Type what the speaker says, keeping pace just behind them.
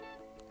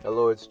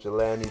Hello, it's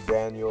Jelani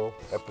Daniel,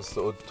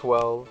 episode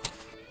 12.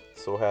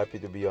 So happy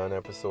to be on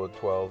episode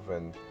 12.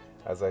 And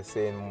as I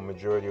say in the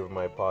majority of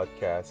my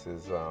podcasts,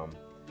 is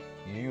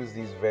you use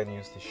these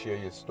venues to share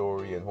your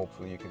story, and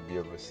hopefully you could be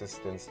of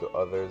assistance to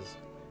others.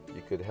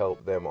 You could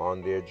help them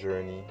on their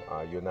journey.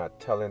 You're not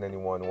telling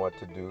anyone what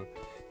to do.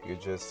 You're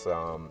just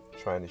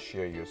trying to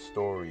share your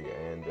story,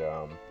 and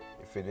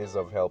if it is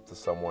of help to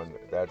someone,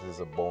 that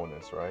is a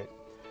bonus, right?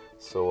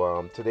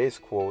 So today's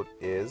quote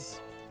is,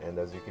 and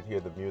as you can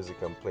hear the music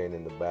I'm playing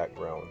in the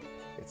background,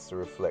 it's to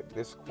reflect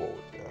this quote.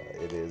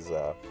 It is,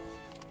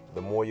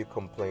 the more you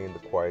complain, the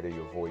quieter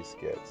your voice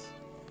gets.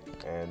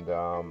 And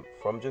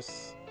from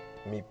just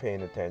me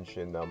paying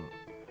attention,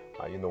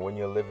 when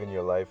you're living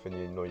your life and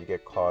you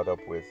get caught up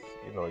with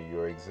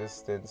your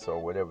existence or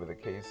whatever the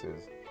case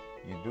is,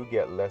 you do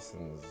get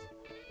lessons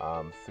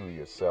through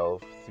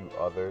yourself, through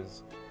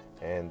others.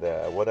 And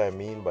what I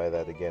mean by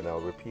that, again, I'll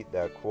repeat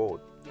that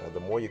quote. The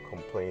more you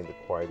complain, the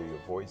quieter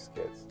your voice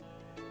gets.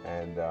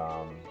 And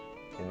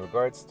in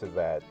regards to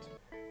that,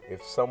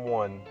 if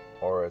someone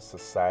or a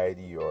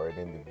society or an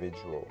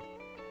individual,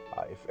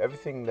 if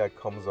everything that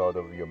comes out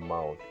of your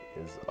mouth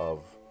is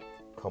of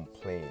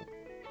complaint,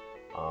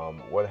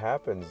 what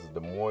happens is the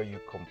more you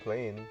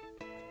complain,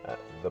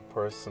 the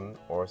person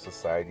or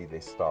society, they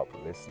stop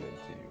listening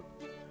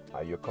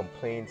to you. Your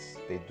complaints,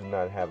 they do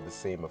not have the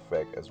same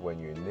effect as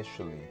when you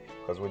initially,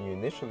 because when you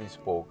initially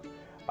spoke,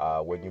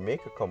 when you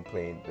make a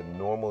complaint, the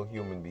normal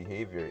human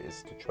behavior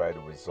is to try to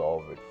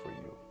resolve it for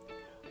you.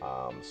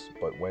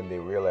 But when they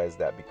realize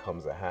that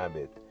becomes a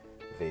habit,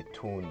 they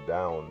tone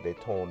down,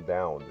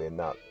 they're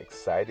not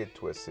excited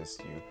to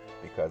assist you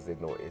because they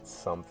know it's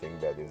something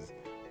that is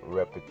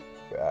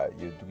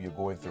you're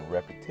going through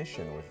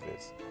repetition with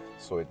this.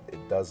 So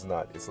it does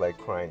not, it's like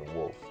crying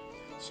wolf.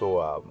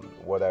 So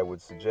what I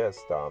would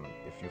suggest,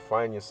 if you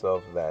find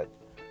yourself that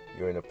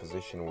you're in a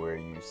position where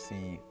you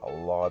see a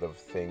lot of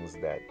things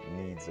that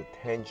needs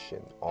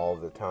attention all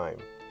the time,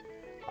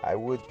 I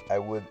would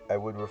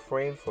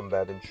refrain from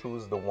that and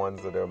choose the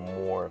ones that are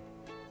more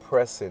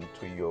pressing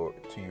to your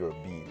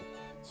being.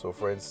 So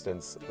for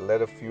instance,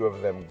 let a few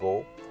of them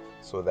go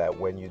so that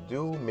when you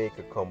do make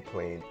a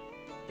complaint,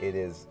 it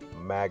is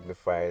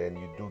magnified and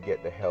you do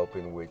get the help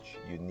in which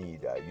you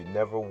need. You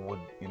never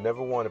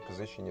want to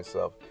position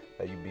yourself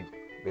that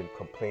been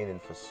complaining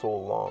for so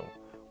long.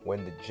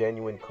 When the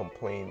genuine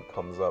complaint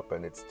comes up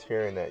and it's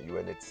tearing at you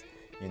and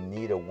you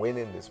need a win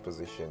in this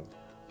position,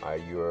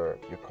 your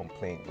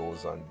complaint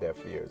goes on deaf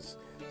ears.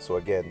 So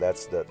again,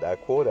 that's that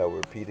quote. I'll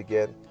repeat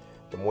again.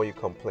 The more you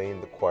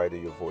complain, the quieter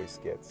your voice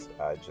gets.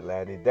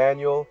 Jelani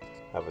Daniel,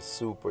 have a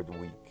super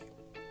week.